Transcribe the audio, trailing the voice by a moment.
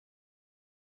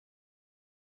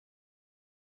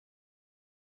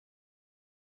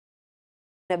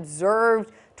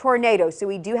observed tornado. So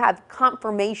we do have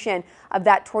confirmation of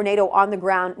that tornado on the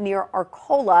ground near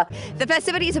Arcola. The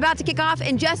festivity is about to kick off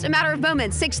in just a matter of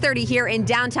moments. 6:30 here in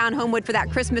downtown Homewood for that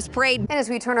Christmas parade. And as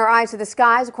we turn our eyes to the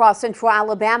skies across central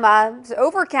Alabama, it's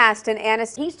overcast in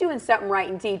Annis. He's doing something right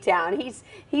in T-Town.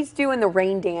 He's doing the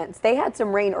rain dance. They had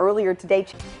some rain earlier today.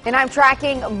 And I'm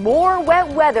tracking more wet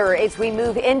weather as we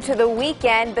move into the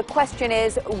weekend. The question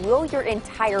is, will your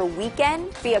entire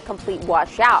weekend be a complete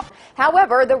washout?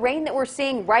 However, the rain that we're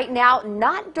seeing right now,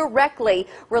 not directly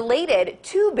related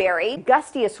to Barry.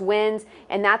 Gustiest winds,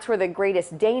 and that's where the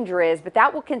greatest danger is, but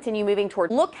that will continue moving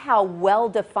toward. Look how well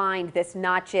defined this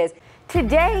notch is.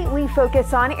 Today, we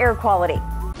focus on air quality.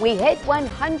 We hit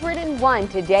 101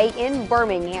 today in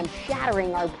Birmingham,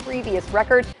 shattering our previous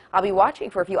record. I'll be watching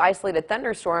for a few isolated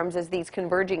thunderstorms as these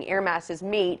converging air masses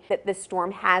meet. That this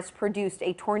storm has produced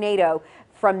a tornado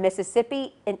from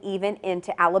Mississippi and even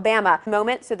into Alabama.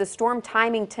 So the storm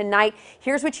timing tonight,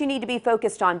 here's what you need to be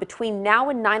focused on between now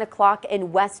and 9 o'clock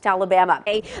in West Alabama.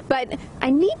 But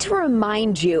I need to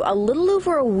remind you, a little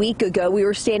over a week ago, we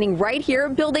were standing right here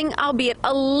building, albeit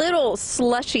a little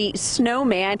slushy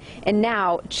snowman, and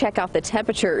now check out the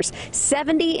temperatures,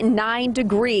 79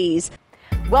 degrees.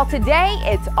 Well, today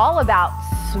it's all about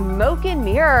smoke and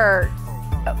mirrors.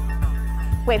 Oh.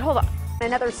 Wait, hold on.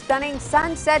 Another stunning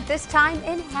sunset, this time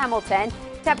in Hamilton.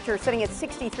 Temperature sitting at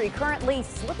 63 currently,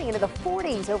 slipping into the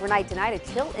 40s overnight tonight.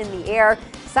 A chill in the air,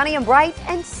 sunny and bright,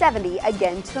 and 70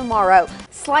 again tomorrow.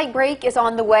 Slight break is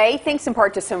on the way, thanks in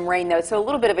part to some rain though, so a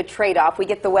little bit of a trade-off. We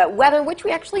get the wet weather, which we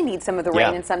actually need some of the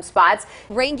rain in some spots.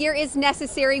 Rain gear is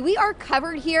necessary. We are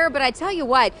covered here, but I tell you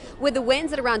what, with the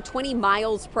winds at around 20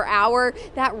 miles per hour,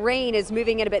 that rain is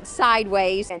moving it a bit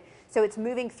sideways. So it's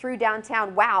moving through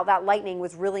downtown. Wow, that lightning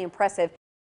was really impressive.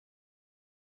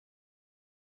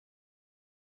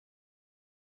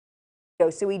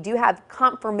 So we do have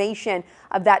confirmation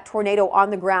of that tornado on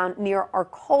the ground near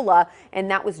Arcola, and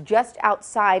that was just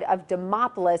outside of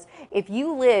Demopolis. If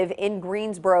you live in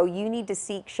Greensboro, you need to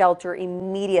seek shelter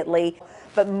immediately.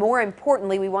 But more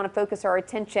importantly, we want to focus our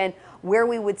attention where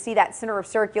we would see that center of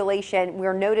circulation.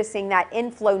 We're noticing that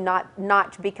inflow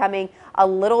notch becoming a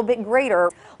little bit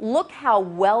greater. Look how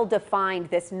well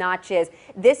defined this notch is.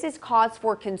 This is cause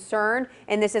for concern,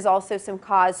 and this is also some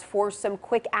cause for some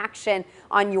quick action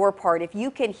on your part. If you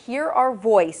can hear our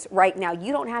voice right now,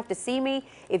 you don't have to see me.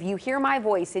 If you hear my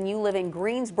voice and you live in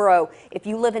Greensboro, if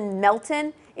you live in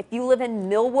Melton, if you live in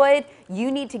Millwood, you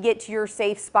need to get to your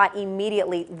safe spot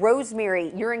immediately.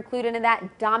 Rosemary, you're included in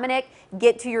that. Dominic,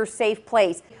 get to your safe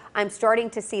place. I'm starting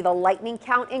to see the lightning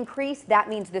count increase. That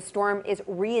means the storm is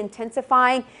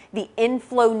re-intensifying. The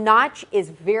inflow notch is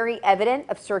very evident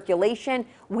of circulation.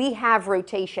 We have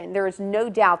rotation. There is no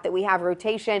doubt that we have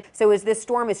rotation. So as this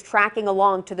storm is tracking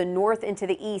along to the north and to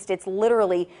the east, it's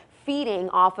literally feeding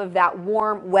off of that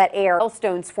warm, wet air.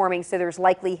 Hailstones forming, so there's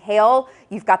likely hail.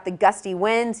 You've got the gusty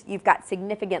winds. You've got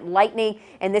significant lightning,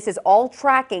 and this is all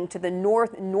tracking to the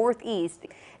northeast.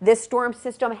 This storm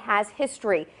system has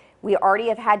history. We already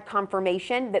have had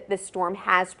confirmation that this storm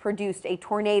has produced a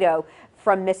tornado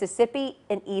from Mississippi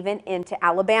and even into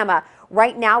Alabama.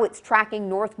 Right now, it's tracking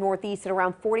northeast at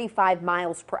around 45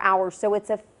 miles per hour, so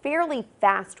it's a fairly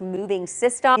fast-moving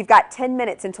system. You've got 10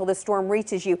 minutes until the storm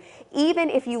reaches you. Even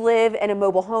if you live in a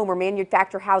mobile home or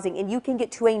manufactured housing and you can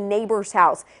get to a neighbor's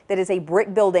house that is a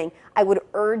brick building, I would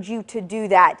urge you to do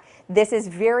that. This is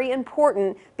very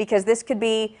important because this could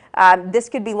be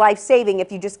life-saving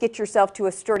if you just get yourself to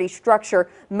a sturdy structure.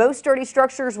 Most sturdy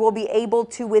structures will be able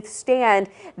to withstand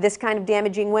this kind of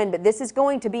damaging wind, but this is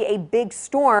going to be a big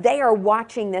storm. They are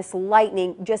watching this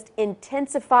lightning just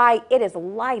intensify. It is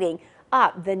lighting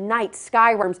up the night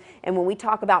sky realms. And when we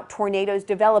talk about tornadoes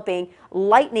developing,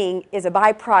 lightning is a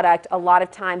byproduct a lot of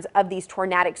times of these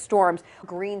tornadic storms.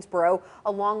 Greensboro,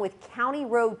 along with County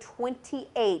Road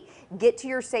 28, get to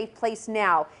your safe place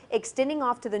now. Extending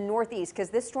off to the northeast, because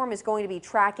this storm is going to be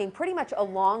tracking pretty much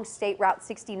along State Route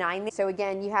 69. So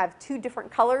again, you have two different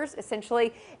colors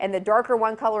essentially, and the darker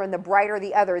one color and the brighter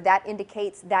the other. That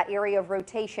indicates that area of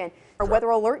rotation. Our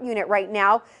weather alert unit right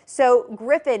now. So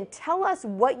Griffin, tell us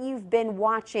what you've been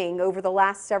watching over the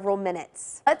last several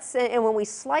minutes. And when we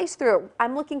slice through it,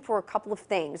 I'm looking for a couple of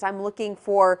things. I'm looking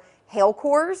for hail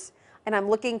cores, and I'm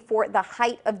looking for the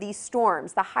height of these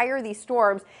storms. The higher these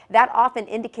storms, that often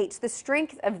indicates the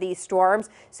strength of these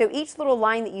storms. So each little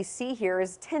line that you see here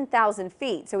is 10,000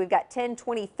 feet. So we've got 10,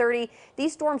 20, 30.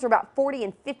 These storms are about 40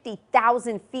 and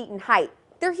 50,000 feet in height.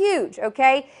 They're huge,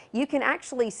 okay? You can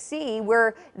actually see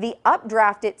where the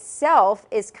updraft itself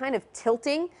is kind of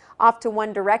tilting off to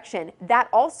one direction. That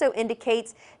also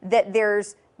indicates that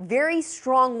there's very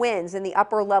strong winds in the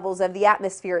upper levels of the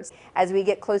atmosphere. As we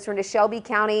get closer into Shelby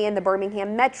County and the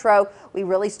Birmingham metro, we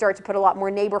really start to put a lot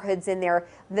more neighborhoods in there.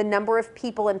 The number of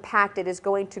people impacted is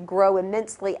going to grow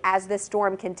immensely as this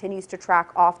storm continues to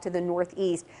track off to the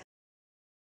northeast.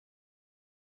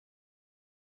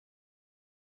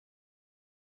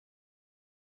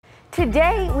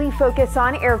 Today, we focus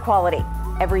on air quality.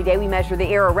 Every day we measure the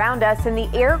air around us, and the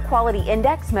Air Quality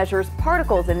Index measures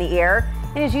particles in the air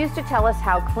and is used to tell us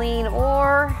how clean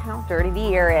or how dirty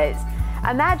the air is.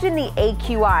 Imagine the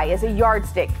AQI as a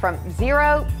yardstick from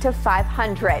 0 to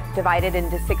 500, divided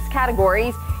into 6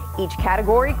 categories. Each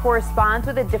category corresponds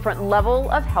with a different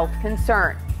level of health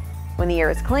concern. When the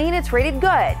air is clean, it's rated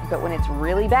good, but when it's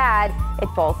really bad, it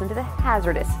falls into the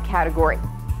hazardous category.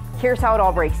 Here's how it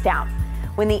all breaks down.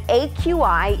 When the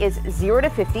AQI is 0 to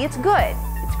 50, it's good.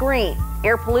 It's green.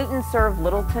 Air pollutants serve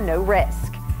little to no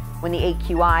risk. When the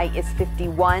AQI is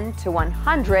 51 to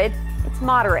 100, it's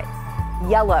moderate,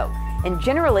 yellow, and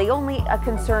generally only a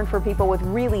concern for people with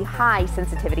really high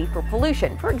sensitivity for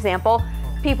pollution. For example,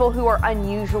 people who are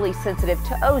unusually sensitive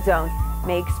to ozone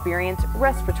may experience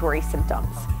respiratory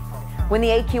symptoms. When the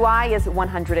AQI is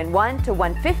 101 to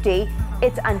 150,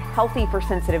 it's unhealthy for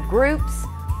sensitive groups.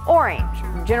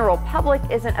 Orange, general public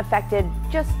isn't affected,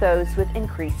 just those with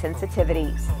increased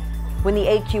sensitivities. When the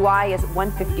AQI is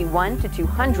 151 to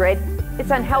 200,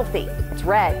 it's unhealthy, it's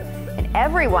red, and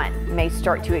everyone may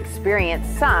start to experience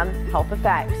some health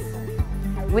effects.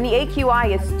 When the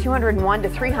AQI is 201 to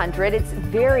 300, it's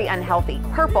very unhealthy,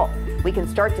 purple. We can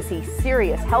start to see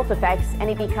serious health effects and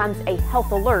it becomes a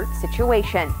health alert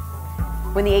situation.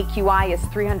 When the AQI is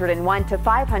 301 to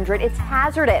 500, it's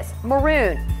hazardous,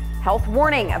 maroon. Health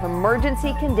warning of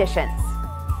emergency conditions.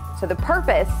 So the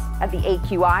purpose of the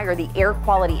AQI, or the Air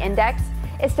Quality Index,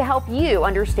 is to help you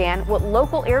understand what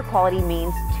local air quality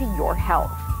means to your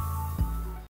health.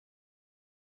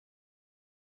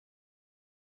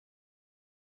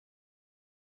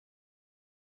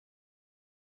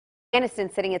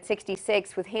 Anniston sitting at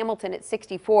 66 with Hamilton at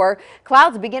 64.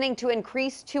 Clouds beginning to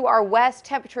increase to our west.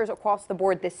 Temperatures across the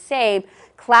board the same.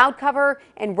 Cloud cover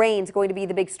and rain is going to be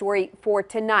the big story for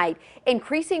tonight.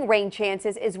 Increasing rain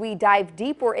chances as we dive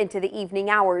deeper into the evening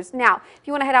hours. Now, if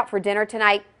you want to head out for dinner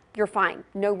tonight, you're fine.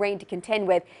 No rain to contend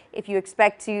with. If you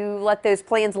expect to let those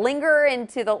plans linger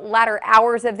into the latter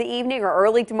hours of the evening or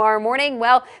early tomorrow morning,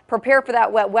 well, prepare for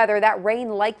that wet weather. That rain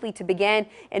likely to begin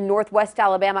in northwest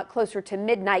Alabama closer to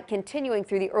midnight, continuing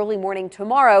through the early morning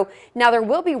tomorrow. Now, there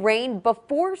will be rain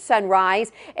before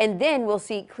sunrise, and then we'll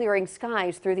see clearing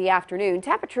skies through the afternoon.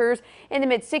 Temperatures in the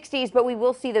mid-60s, but we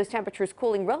will see those temperatures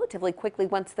cooling relatively quickly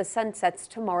once the sun sets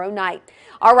tomorrow night.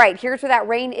 All right, here's where that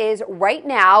rain is right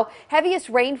now. Heaviest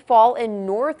rainfall in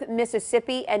North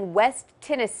Mississippi and West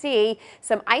Tennessee.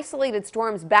 Some isolated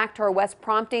storms back to our west,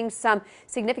 prompting some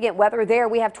significant weather there.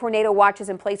 We have tornado watches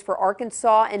in place for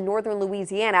Arkansas and northern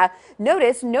Louisiana.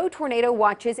 Notice no tornado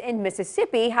watches in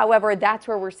Mississippi. However, that's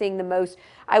where we're seeing the most,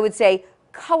 I would say,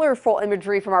 colorful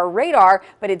imagery from our radar,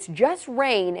 but it's just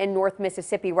rain in North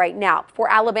Mississippi right now. For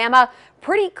Alabama,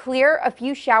 pretty clear, a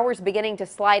few showers beginning to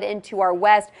slide into our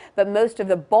west, but most of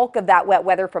the bulk of that wet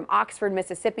weather from Oxford,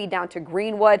 Mississippi down to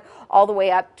Greenwood, all the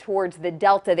way up towards the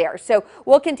Delta there. So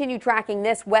we'll continue tracking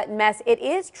this wet mess. It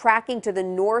is tracking to the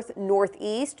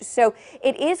northeast, so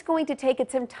it is going to take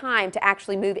it some time to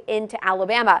actually move into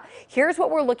Alabama. Here's what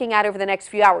we're looking at over the next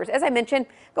few hours. As I mentioned,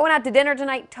 going out to dinner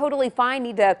tonight, totally fine.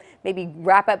 Need to maybe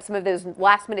wrap up some of those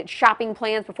last minute shopping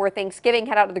plans before Thanksgiving,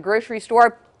 head out to the grocery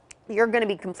store. You're going to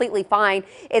be completely fine.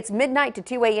 It's midnight to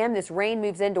 2 a.m. This rain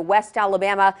moves into West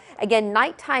Alabama. Again,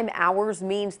 nighttime hours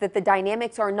means that the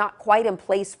dynamics are not quite in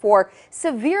place for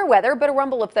severe weather, but a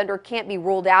rumble of thunder can't be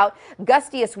ruled out.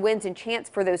 Gustiest winds and chance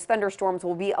for those thunderstorms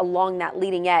will be along that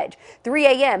leading edge. 3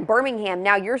 a.m. Birmingham,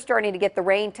 now you're starting to get the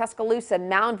rain. Tuscaloosa,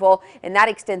 Moundville, and that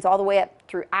extends all the way up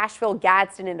through Asheville,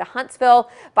 Gadsden, into Huntsville.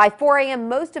 By 4 a.m.,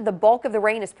 most of the bulk of the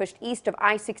rain is pushed east of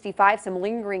I-65. Some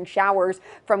lingering showers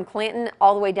from Clanton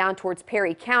all the way down towards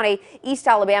Perry County. East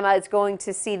Alabama is going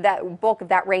to see that bulk of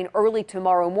that rain early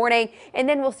tomorrow morning, and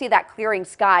then we'll see that clearing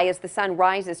sky as the sun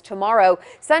rises tomorrow.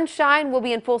 Sunshine will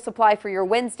be in full supply for your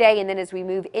Wednesday, and then as we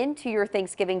move into your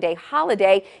Thanksgiving Day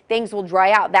holiday, things will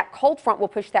dry out. That cold front will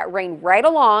push that rain right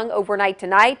along overnight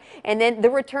tonight, and then the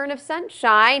return of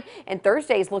sunshine, and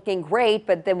Thursday is looking great. week,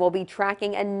 but then we'll be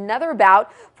tracking another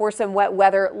bout for some wet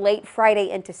weather late Friday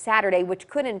into Saturday, which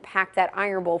could impact that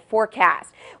Iron Bowl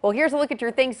forecast. Well, here's a look at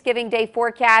your Thanksgiving Day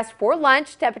forecast. For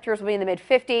lunch, temperatures will be in the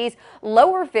mid-50s,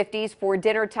 lower 50s for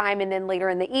dinner time, and then later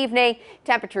in the evening,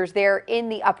 temperatures there in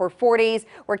the upper 40s.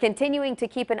 We're continuing to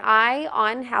keep an eye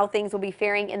on how things will be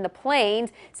faring in the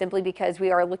plains, simply because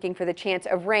we are looking for the chance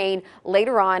of rain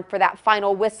later on for that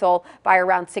final whistle by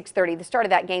around 6:30. The start of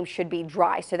that game should be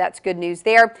dry, so that's good news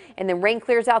there. And then rain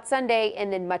clears out Sunday,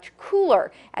 and then much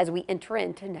cooler as we enter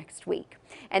into next week.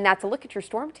 And that's a look at your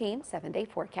Storm Team 7-day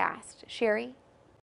forecast. Sherry?